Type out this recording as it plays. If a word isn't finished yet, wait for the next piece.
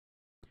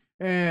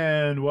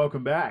And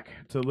welcome back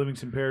to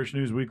Livingston Parish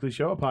News Weekly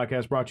Show, a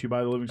podcast brought to you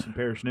by the Livingston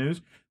Parish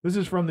News. This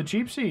is from the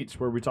cheap seats,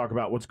 where we talk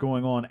about what's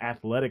going on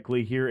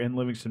athletically here in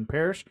Livingston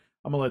Parish.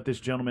 I'm going to let this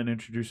gentleman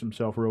introduce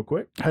himself real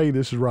quick. Hey,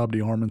 this is Rob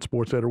DeArmond,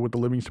 sports editor with the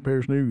Livingston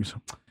Parish News.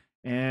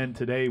 And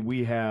today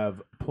we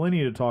have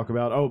plenty to talk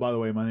about. Oh, by the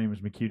way, my name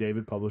is McHugh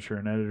David, publisher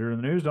and editor of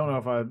the news. Don't know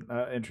if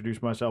I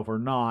introduced myself or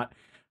not.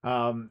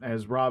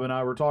 As Rob and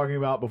I were talking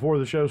about before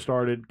the show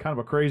started, kind of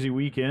a crazy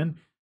weekend.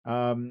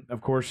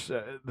 Of course,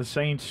 the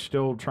Saints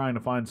still trying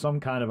to find some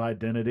kind of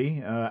identity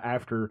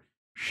after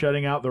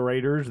shutting out the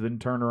Raiders, then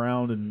turned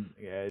around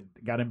and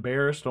got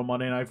embarrassed on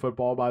Monday Night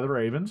Football by the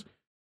Ravens.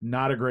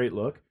 Not a great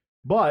look.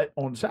 But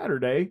on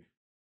Saturday,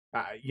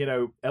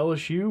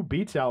 LSU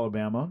beats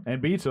Alabama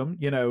and beats them,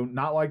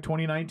 not like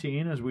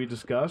 2019, as we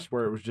discussed,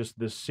 where it was just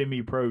this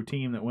semi-pro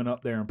team that went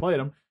up there and played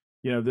them.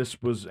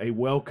 This was a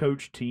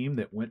well-coached team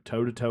that went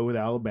toe-to-toe with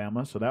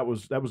Alabama, so that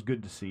was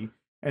good to see.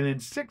 And then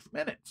 6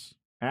 minutes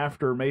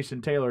after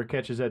Mason Taylor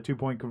catches that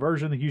two-point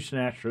conversion, the Houston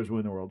Astros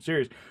win the World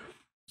Series.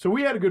 So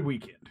we had a good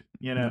weekend,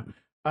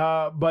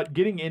 But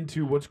getting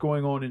into what's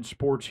going on in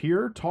sports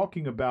here,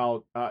 talking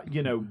about,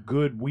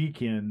 good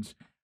weekends,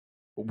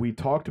 we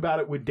talked about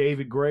it with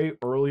David Gray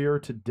earlier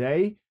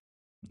today.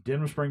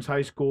 Denham Springs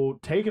High School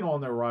taking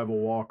on their rival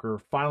Walker,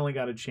 finally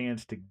got a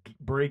chance to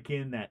break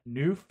in that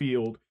new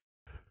field.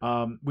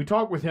 We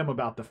talked with him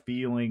about the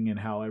feeling and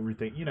how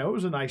everything, it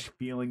was a nice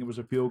feeling. It was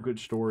a feel-good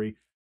story.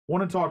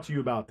 Want to talk to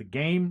you about the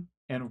game,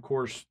 and of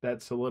course,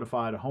 that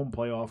solidified a home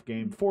playoff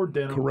game for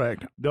Denham.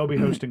 Correct. They'll be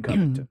hosting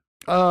Covington.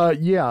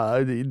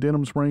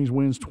 Denham Springs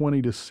wins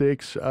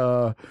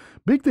 20-6.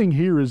 Big thing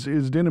here is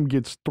Denham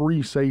gets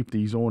 3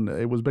 safeties on.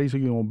 It was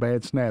basically on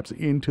bad snaps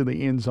into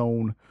the end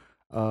zone,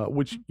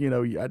 which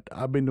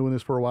I've been doing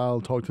this for a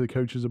while. Talked to the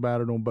coaches about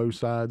it on both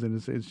sides, and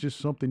it's just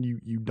something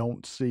you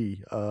don't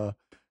see.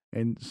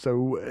 And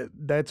so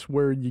that's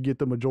where you get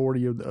the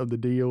majority of the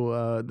deal,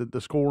 the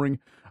scoring.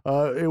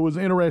 It was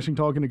interesting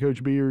talking to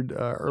Coach Beard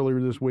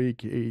earlier this week.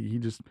 He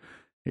just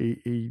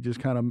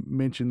kind of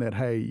mentioned that,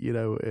 hey,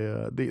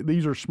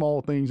 these are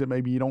small things that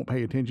maybe you don't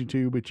pay attention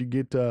to, but you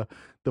get the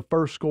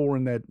first score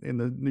in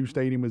the new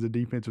stadium is a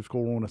defensive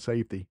score on a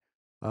safety.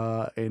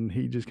 And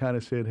he just kind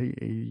of said,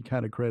 he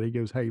kind of credit, he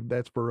goes, hey,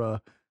 that's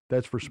for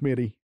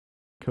Smitty.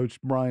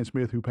 Coach Brian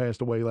Smith, who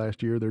passed away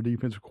last year, their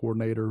defensive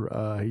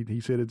coordinator. He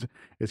said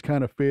it's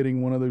kind of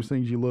fitting, one of those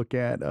things you look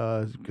at,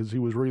 because he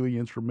was really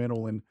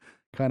instrumental in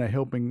kind of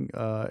helping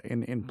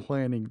in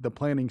planning the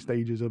planning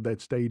stages of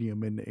that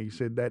stadium. And he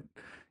said that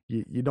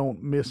you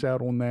don't miss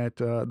out on that.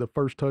 The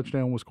first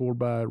touchdown was scored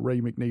by Ray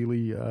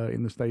McNeely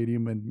in the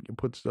stadium, and it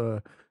puts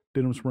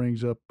Denham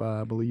Springs up,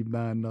 I believe,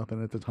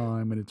 9-0 at the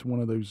time. And it's one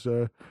of those.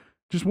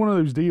 Just one of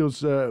those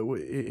deals.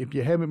 If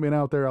you haven't been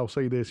out there, I'll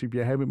say this: if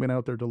you haven't been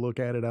out there to look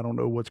at it, I don't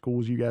know what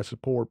schools you guys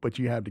support, but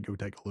you have to go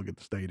take a look at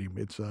the stadium.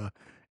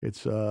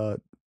 It's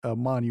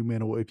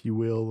monumental, if you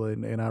will.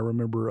 And I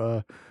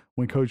remember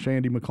when Coach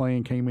Andy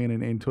McClain came in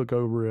and took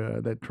over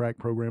that track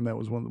program. That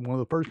was one of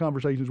the first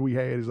conversations we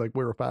had. Is like,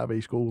 we're a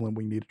 5A school and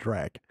we need a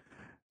track.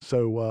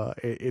 So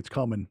it's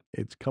coming.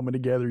 It's coming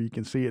together. You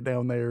can see it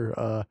down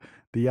there.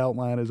 The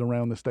outline is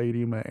around the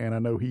stadium, and I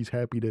know he's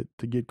happy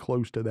to get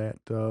close to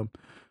that.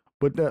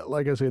 But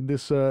like I said,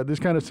 this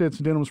kind of sets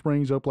Denham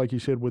Springs up, like you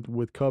said,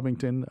 with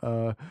Covington.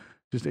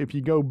 Just if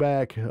you go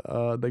back,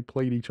 they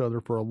played each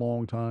other for a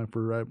long time,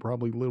 for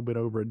probably a little bit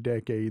over a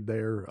decade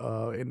there.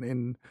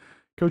 And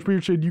Coach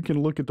Beard said you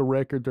can look at the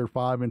record; they're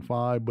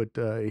 5-5, but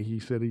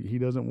he said he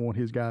doesn't want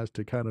his guys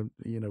to kind of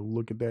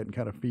look at that and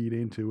kind of feed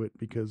into it,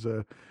 because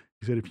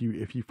he said if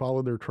you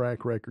follow their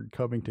track record,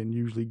 Covington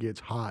usually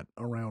gets hot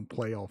around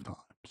playoff time.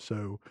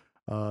 So.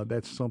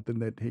 That's something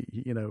that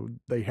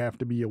they have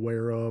to be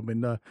aware of,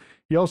 and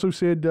he also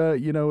said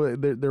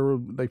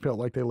they felt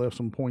like they left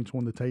some points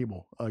on the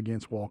table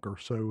against Walker.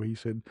 So he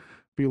said,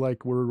 feel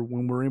like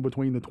when we're in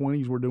between the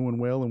 20s, we're doing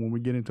well, and when we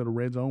get into the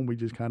red zone, we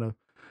just kind of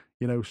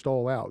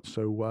stall out.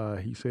 So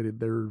he said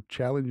they're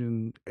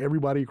challenging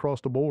everybody across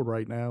the board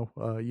right now.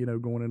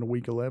 Going into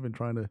week 11,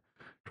 trying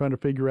to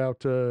figure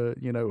out who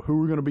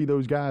are going to be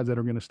those guys that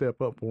are going to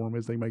step up for them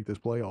as they make this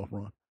playoff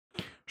run.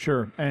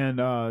 Sure,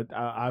 and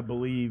I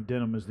believe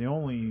Denham is the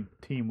only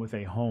team with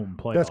a home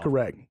playoff. That's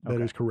correct. Okay.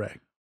 That is correct.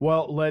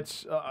 Well,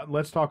 let's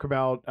talk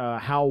about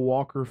how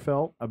Walker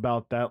felt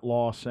about that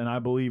loss, and I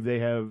believe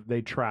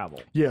they travel.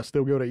 Yes,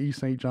 they'll go to East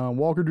St. John.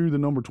 Walker drew the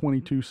number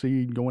 22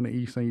 seed, going to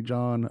East St.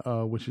 John,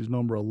 which is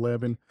number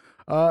 11.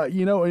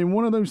 And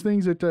one of those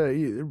things that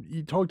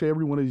you talk to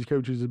every one of these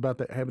coaches about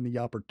having the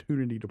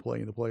opportunity to play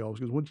in the playoffs,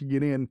 because once you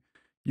get in,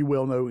 you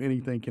well know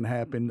anything can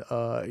happen.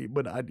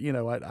 But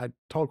I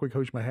talked with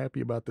Coach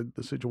Mahappy about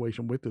the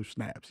situation with those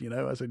snaps.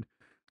 I said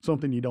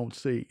something you don't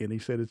see, and he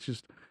said it's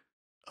just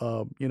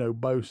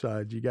both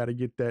sides. You got to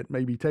get that,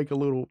 maybe take a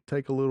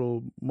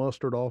little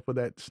mustard off of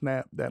that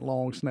snap, that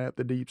long snap,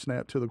 the deep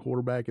snap to the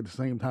quarterback. At the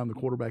same time, the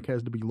quarterback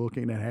has to be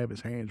looking and have his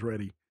hands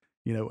ready,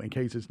 in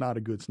case it's not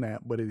a good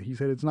snap. But he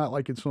said it's not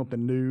like it's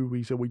something new.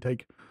 He said we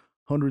take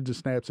hundreds of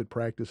snaps at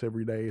practice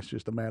every day. It's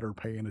just a matter of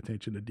paying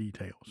attention to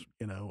details,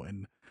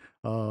 and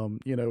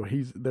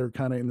they're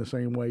kind of in the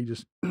same way.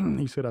 Just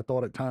he said, I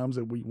thought at times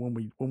that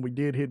when we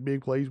did hit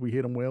big plays, we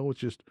hit them well. It's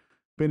just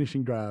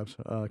finishing drives,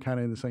 kind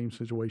of in the same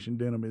situation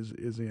Denham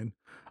is in.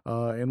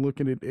 And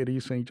looking at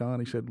East St. John,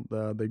 he said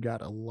they've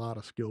got a lot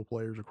of skill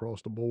players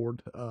across the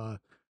board.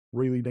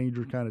 Really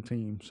dangerous kind of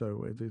team.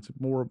 So it's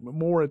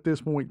more at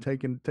this point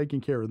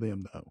taking care of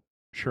them though.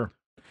 Sure.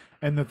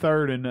 And the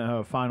third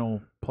and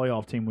final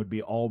playoff team would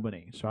be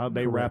Albany. So how'd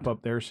they wrap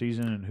up their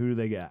season, and who do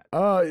they got?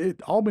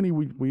 Albany,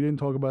 we didn't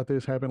talk about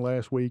this, happened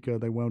last week.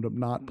 They wound up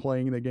not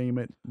playing the game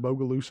at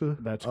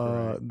Bogalusa. That's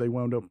correct. They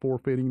wound up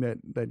forfeiting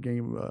that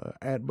game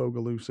at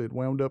Bogalusa. It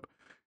wound up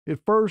at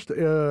first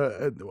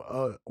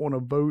on a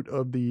vote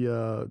of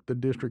the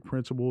district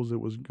principals. It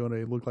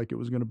looked like it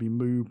was going to be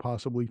moved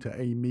possibly to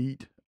a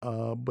meet,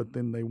 but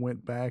then they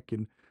went back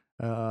and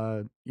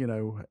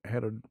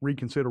had a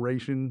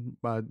reconsideration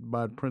by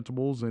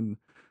principals, and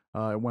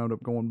it wound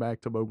up going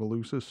back to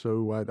Bogalusa.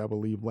 So I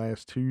believe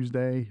last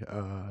Tuesday,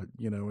 I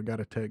got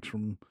a text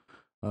from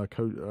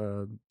Coach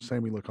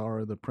Sammy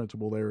Lacara, the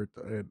principal there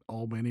at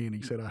Albany, and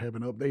he said, I have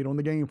an update on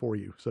the game for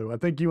you. So I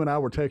think you and I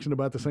were texting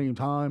about the same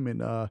time,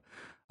 and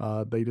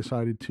they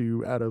decided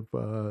to, out of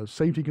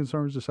safety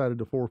concerns, decided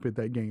to forfeit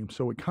that game.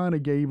 So it kind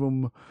of gave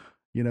them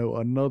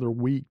another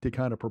week to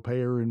kind of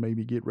prepare and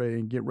maybe get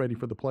ready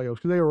for the playoffs,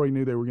 because they already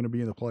knew they were going to be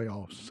in the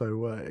playoffs.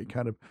 So it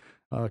kind of,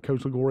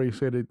 Coach Liguori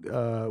said it,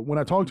 when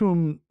I talked to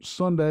him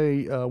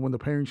Sunday, when the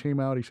parents came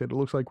out, he said, it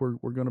looks like we're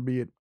going to be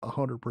at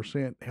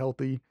 100%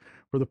 healthy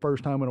for the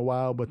first time in a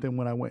while. But then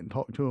when I went and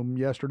talked to him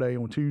yesterday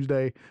on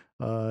Tuesday,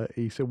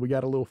 he said, we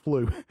got a little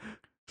flu.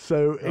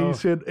 So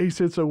he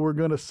said, so we're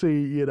going to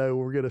see,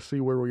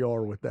 where we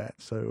are with that.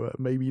 So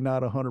maybe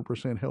not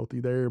 100% healthy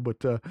there,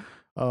 but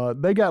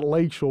they got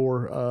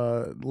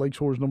Lakeshore.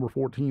 Lakeshore's number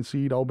 14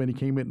 seed. Albany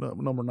came in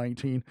number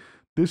 19.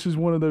 This is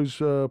one of those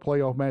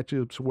playoff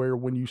matchups where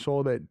when you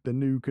saw that the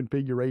new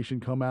configuration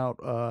come out,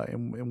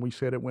 and we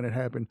said it when it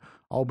happened,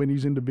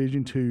 Albany's in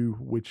Division II,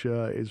 which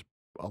is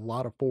a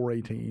lot of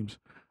 4A teams.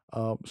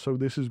 So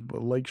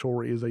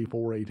Lakeshore is a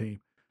 4A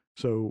team.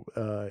 So,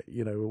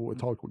 we'll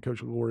talk with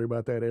Coach Liguori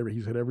about that.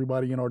 He said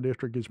everybody in our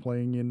district is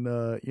playing in,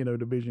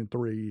 Division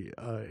III,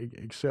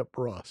 except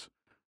for us.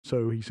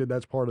 So he said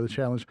that's part of the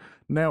challenge.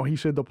 Now, he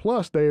said the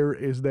plus there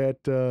is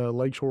that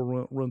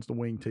Lakeshore runs the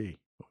wing tee,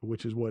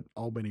 which is what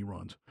Albany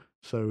runs.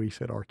 So he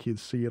said our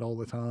kids see it all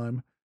the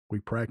time. We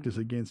practice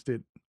against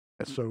it.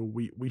 So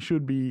we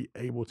should be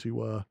able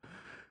to,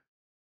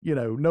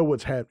 know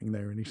what's happening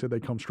there. And he said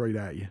they come straight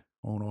at you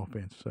on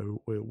offense.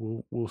 So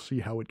we'll see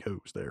how it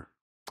goes there.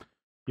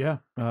 Yeah,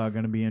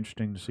 going to be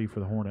interesting to see for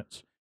the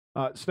Hornets.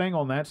 Staying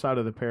on that side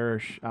of the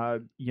parish,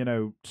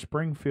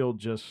 Springfield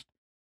just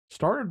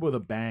started with a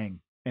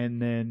bang,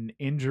 and then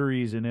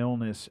injuries and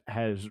illness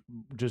has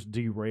just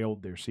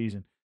derailed their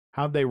season.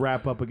 How'd they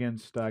wrap up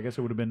against, I guess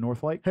it would have been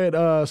Northlake? Had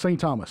St.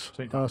 Thomas.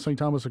 St.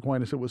 Thomas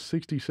Aquinas. It was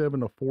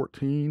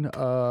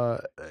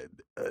 67-14.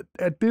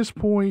 At this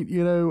point,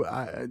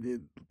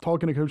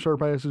 talking to Coach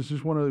Surpass, it's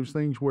just one of those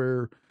things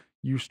where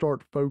you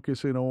start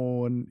focusing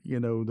on,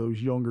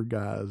 those younger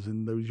guys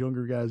and those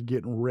younger guys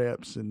getting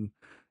reps. And,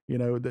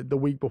 the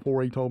week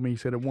before he told me, he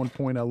said, at one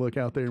point I look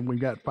out there and we've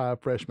got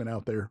 5 freshmen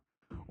out there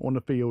on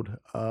the field.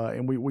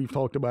 And we've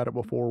talked about it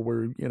before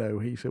where,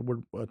 he said we're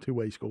a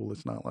 2A school.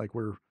 It's not like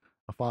we're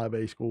a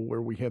 5A school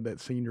where we have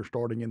that senior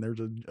starting and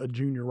there's a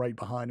junior right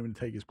behind him to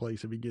take his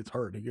place if he gets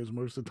hurt. He goes,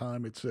 most of the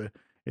time it's an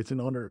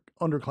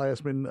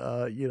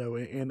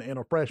underclassman, and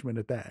a freshman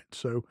at that.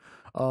 So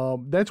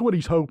that's what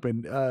he's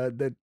hoping,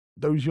 that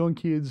those young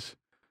kids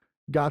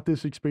got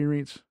this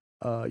experience.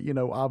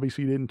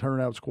 Obviously didn't turn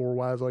out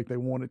score-wise like they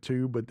wanted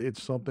to, but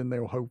it's something they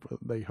hope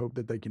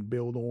that they can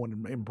build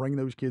on and bring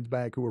those kids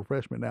back who are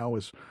freshmen now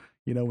as,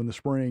 in the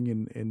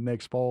spring and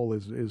next fall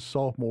is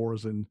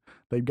sophomores, and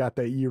they've got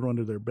that year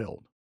under their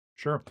belt.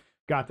 Sure.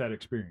 Got that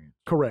experience.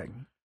 Correct.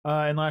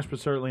 And last but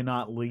certainly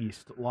not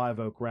least, Live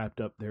Oak wrapped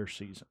up their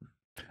season.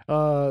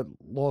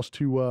 Lost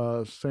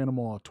to Santa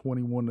Ma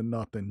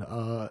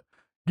 21-0.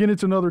 Again,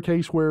 it's another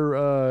case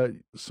where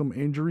some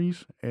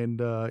injuries, and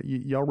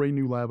you already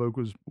knew Live Oak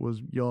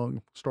was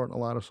young, starting a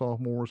lot of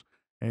sophomores,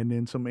 and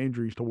then some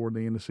injuries toward the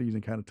end of the season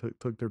kind of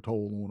took their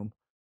toll on them.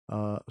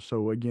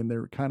 So again,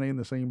 they're kind of in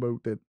the same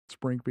boat that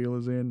Springfield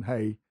is in.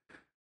 Hey,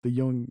 the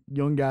young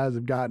guys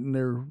have gotten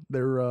their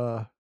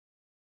the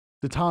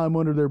time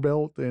under their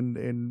belt,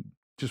 and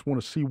just want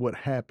to see what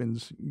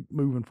happens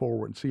moving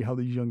forward and see how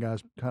these young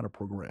guys kind of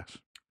progress.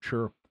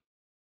 Sure.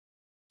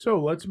 So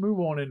let's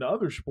move on into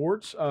other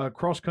sports.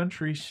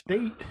 Cross-country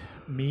state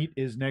meet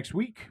is next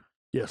week.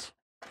 Yes.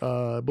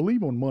 I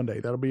believe on Monday.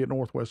 That'll be at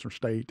Northwestern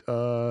State.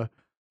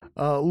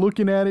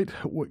 Looking at it,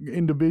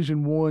 in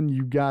Division I,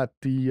 you got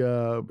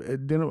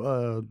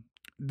the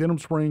Denham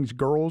Springs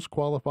girls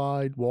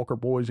qualified, Walker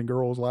boys and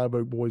girls, Live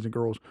Oak boys and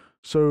girls.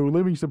 So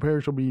Livingston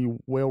Parish will be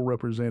well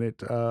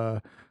represented.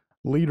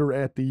 Leader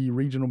at the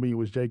regional meet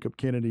was Jacob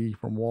Kennedy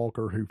from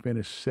Walker, who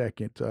finished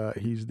second.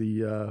 He's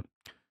the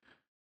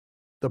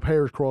the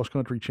parish cross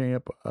country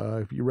champ,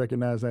 if you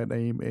recognize that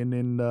name. And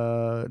then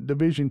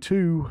Division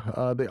II,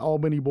 the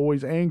Albany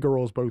boys and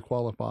girls both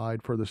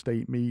qualified for the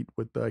state meet,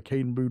 with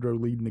Caden Boudreaux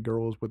leading the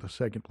girls with a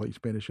second place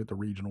finish at the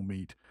regional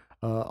meet.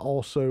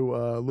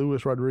 Also,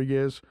 Luis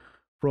Rodriguez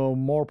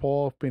from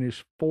Marpaw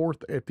finished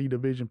 4th at the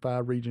Division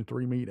V Region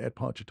 3 meet at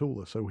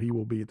Ponchatoula, so he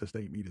will be at the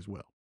state meet as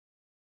well.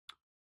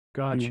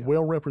 Gotcha. He's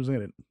well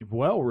represented.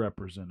 Well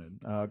represented.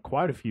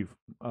 Quite a few.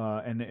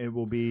 And it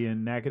will be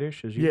in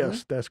Natchitoches as usual?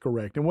 Yes, that's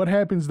correct. And what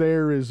happens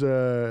there is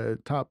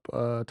top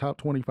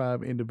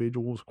 25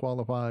 individuals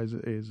qualifies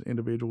as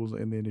individuals,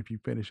 and then if you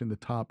finish in the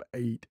top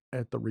 8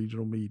 at the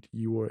regional meet,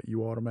 you're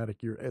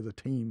as a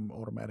team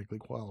automatically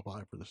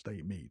qualify for the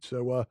state meet.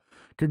 So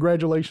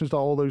congratulations to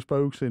all those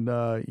folks, and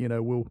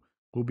we'll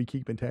be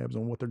keeping tabs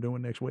on what they're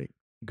doing next week.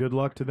 Good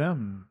luck to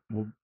them.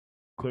 We'll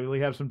clearly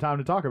have some time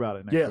to talk about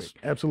it next week. Yes,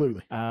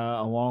 absolutely.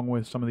 Along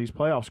with some of these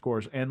playoff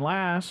scores. And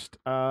last,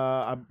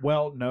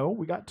 no,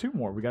 we got 2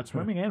 more. We got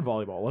swimming and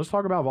volleyball. Let's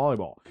talk about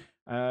volleyball.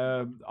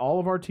 All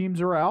of our teams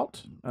are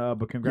out,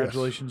 but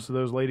congratulations to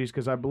those ladies,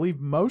 because I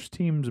believe most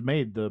teams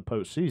made the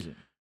postseason.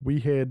 We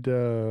had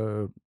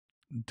Denham,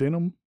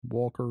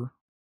 Walker,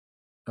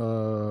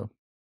 and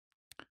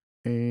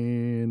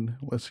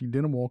let's see,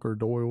 Denham, Walker,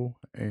 Doyle,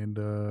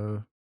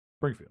 and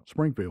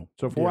Springfield.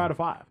 So 4 out of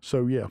 5.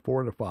 So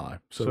 4 out of 5.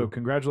 So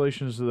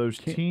congratulations to those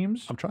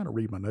teams. I'm trying to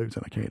read my notes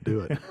and I can't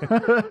do it.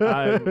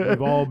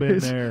 We've all been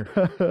there.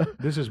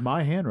 This is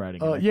my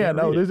handwriting.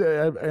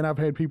 And I've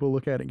had people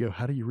look at it and go,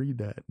 "How do you read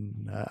that?"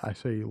 And I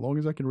say, as long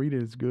as I can read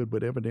it, it's good.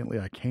 But evidently,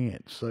 I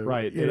can't. So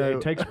right,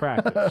 it takes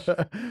practice.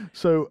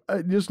 So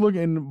just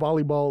looking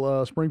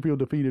volleyball, Springfield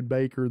defeated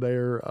Baker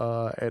there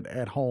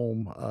at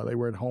home. They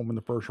were at home in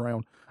the first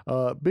round.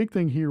 Big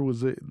thing here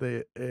was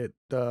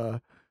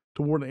that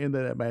toward the end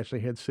of that match,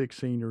 they had 6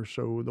 seniors.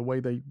 So the way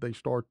they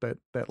start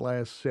that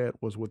last set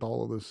was with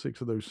all of the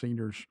 6 of those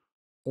seniors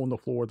on the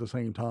floor at the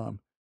same time.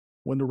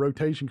 When the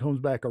rotation comes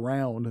back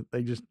around,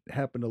 they just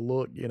happen to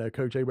look,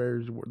 Coach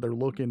Abears, they're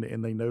looking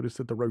and they notice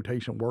that the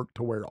rotation worked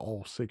to where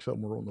all 6 of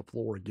them were on the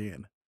floor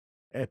again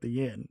at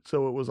the end.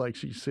 So it was like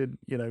she said,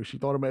 she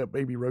thought about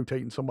maybe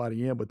rotating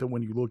somebody in, but then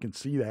when you look and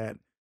see that,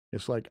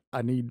 it's like,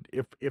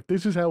 if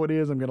this is how it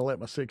is, I'm going to let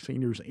my 6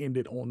 seniors end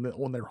it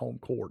on their home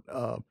court.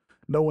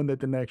 Knowing that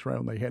the next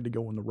round they had to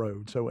go on the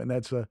road. So, and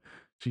that's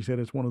she said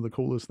it's one of the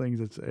coolest things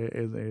as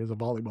a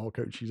volleyball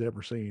coach she's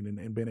ever seen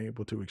and been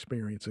able to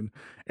experience. And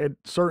at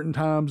certain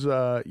times,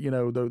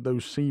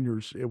 those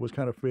seniors, it was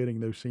kind of fitting.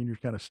 Those seniors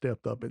kind of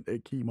stepped up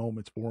at key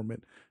moments for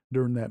them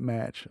during that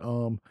match.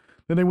 Then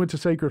they went to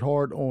Sacred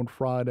Heart on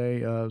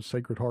Friday.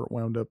 Sacred Heart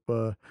wound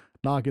up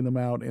knocking them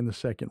out in the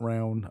second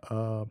round.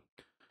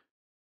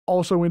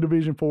 Also in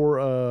Division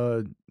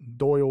 4,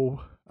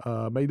 Doyle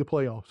made the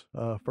playoffs,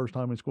 first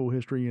time in school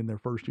history in their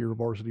first year of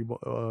varsity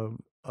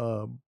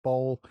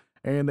ball,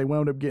 and they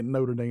wound up getting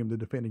Notre Dame, the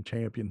defending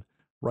champion,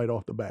 right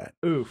off the bat.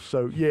 Oof.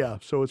 So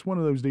so it's one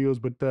of those deals.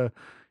 But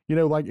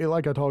like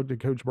I talked to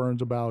Coach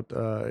Burns about,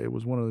 it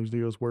was one of those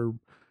deals where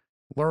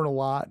learn a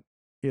lot,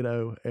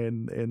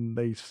 and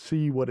they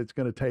see what it's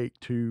going to take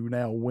to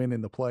now win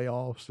in the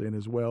playoffs. And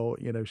as well,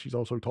 she's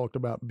also talked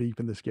about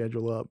beefing the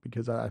schedule up,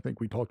 because I think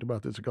we talked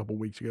about this a couple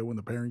of weeks ago when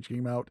the pairings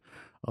came out.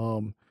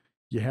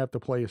 You have to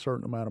play a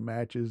certain amount of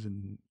matches,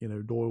 and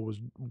Doyle was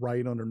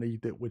right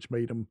underneath it, which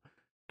made him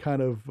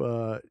kind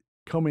of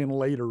come in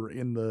later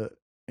in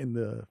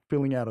the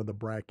filling out of the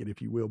bracket,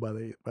 if you will, by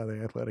the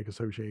Athletic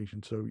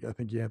Association. So I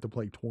think you have to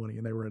play 20,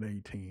 and they were at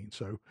 18.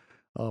 So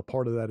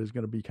part of that is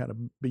going to be kind of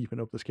beefing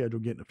up the schedule,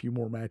 getting a few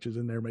more matches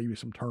in there, maybe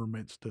some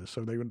tournaments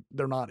so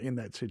they're not in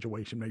that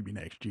situation maybe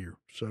next year.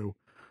 So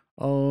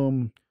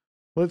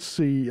let's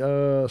see.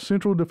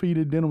 Central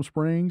defeated Denham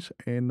Springs,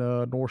 and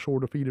North Shore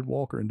defeated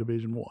Walker in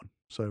Division 1.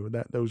 So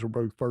those are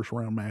both first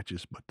round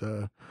matches.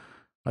 But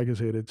like I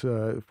said, it's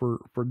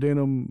for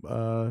Denham.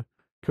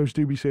 Coach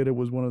Doobie said it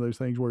was one of those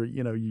things where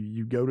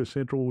you go to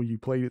Central, you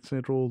played at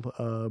Central,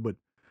 but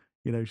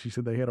she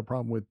said they had a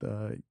problem with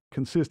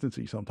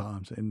consistency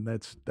sometimes, and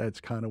that's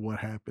kind of what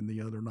happened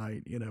the other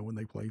night. When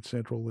they played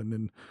Central, and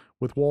then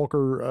with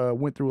Walker,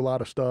 went through a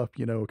lot of stuff.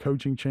 A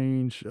coaching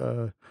change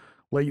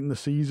late in the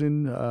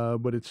season,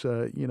 but it's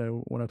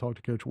when I talked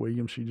to Coach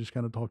Williams, she just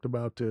kind of talked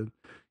about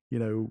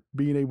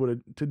being able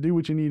to do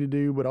what you need to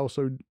do, but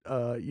also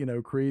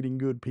creating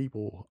good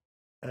people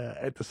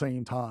at the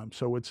same time.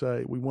 So it's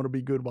we want to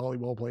be good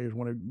volleyball players,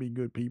 want to be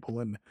good people,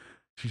 and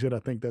she said I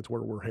think that's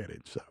where we're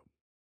headed. So.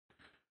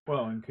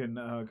 Well, and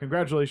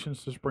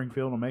congratulations to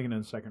Springfield on making it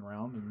in the second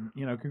round,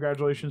 and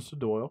congratulations to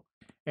Doyle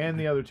and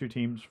the other 2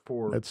 teams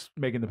for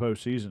making the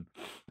postseason.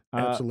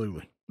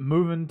 Absolutely.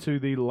 Moving to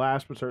the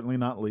last but certainly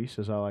not least,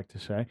 as I like to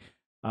say,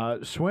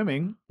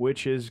 swimming,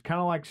 which is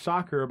kind of like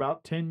soccer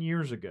about 10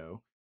 years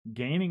ago,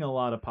 gaining a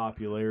lot of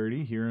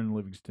popularity here in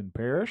Livingston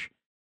Parish,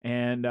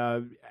 and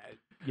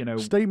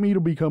State meet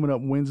will be coming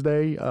up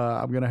Wednesday.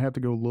 I'm going to have to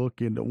go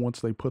look into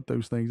once they put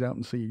those things out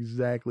and see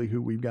exactly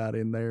who we've got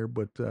in there.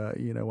 But,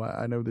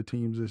 I know the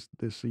teams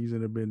this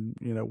season have been,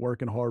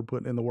 working hard,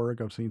 putting in the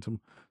work. I've seen some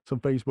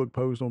Facebook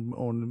posts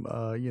on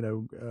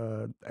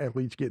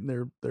athletes getting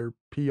their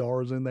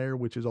PRs in there,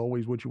 which is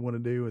always what you want to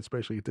do,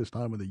 especially at this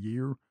time of the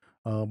year.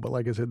 But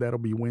like I said, that'll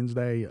be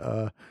Wednesday.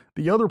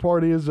 The other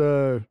part is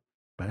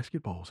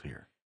basketball's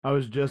here. I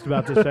was just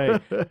about to say,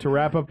 to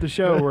wrap up the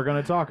show, we're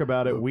going to talk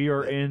about it. We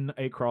are in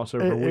a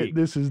crossover week.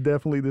 This is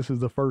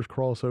the first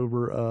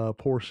crossover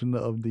portion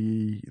of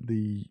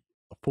the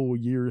full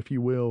year, if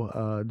you will.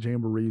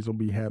 Jamborees will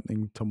be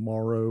happening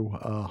tomorrow.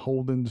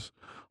 Holden's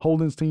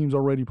team's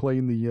already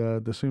playing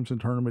the Simpson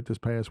tournament this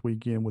past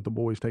weekend, with the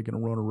boys taking a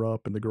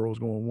runner-up and the girls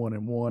going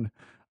 1-1.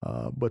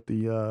 But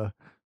the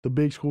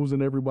big schools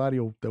and everybody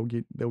they'll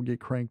get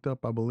cranked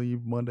up. I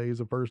believe Monday is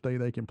the first day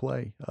they can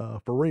play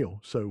for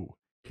real. So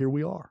here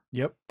we are.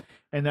 Yep.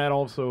 And that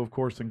also, of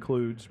course,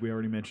 includes, we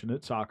already mentioned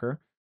it,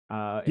 soccer,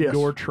 Yes.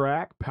 indoor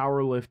track,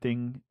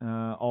 powerlifting,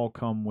 all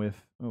come with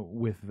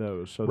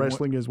those. So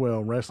Wrestling as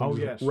well.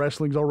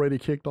 Wrestling's already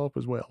kicked off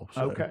as well.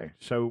 So. Okay.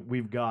 So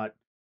we've got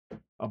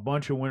a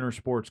bunch of winter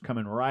sports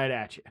coming right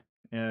at you,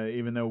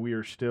 even though we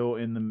are still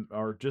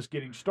are just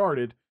getting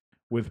started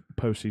with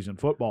postseason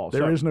football.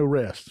 There is no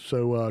rest.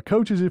 So,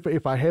 coaches,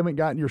 if I haven't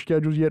gotten your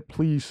schedules yet,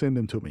 please send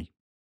them to me.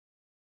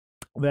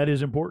 That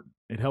is important.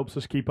 It helps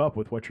us keep up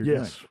with what you're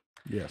doing.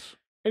 Yes.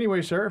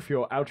 Anyway, sir, if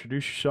you'll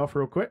introduce yourself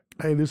real quick.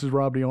 Hey, this is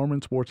Rob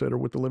DeArmond, sports editor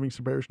with the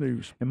Livingston Parish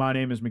News. And my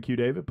name is McHugh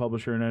David,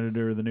 publisher and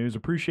editor of the news.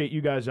 Appreciate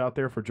you guys out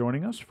there for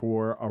joining us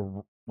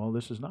for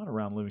this is not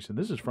Around Livingston.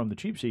 This is From the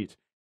Cheap Seats.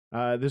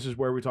 This is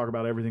where we talk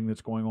about everything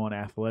that's going on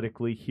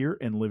athletically here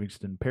in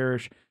Livingston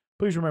Parish.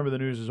 Please remember the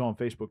news is on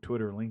Facebook,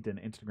 Twitter,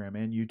 LinkedIn, Instagram,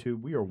 and YouTube.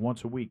 We are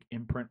once a week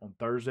in print on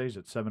Thursdays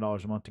at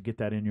 $7 a month to get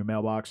that in your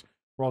mailbox.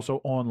 We're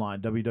also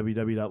online,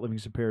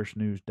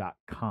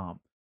 www.livingstonparishnews.com.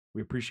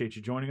 We appreciate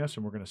you joining us,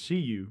 and we're going to see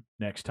you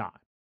next time.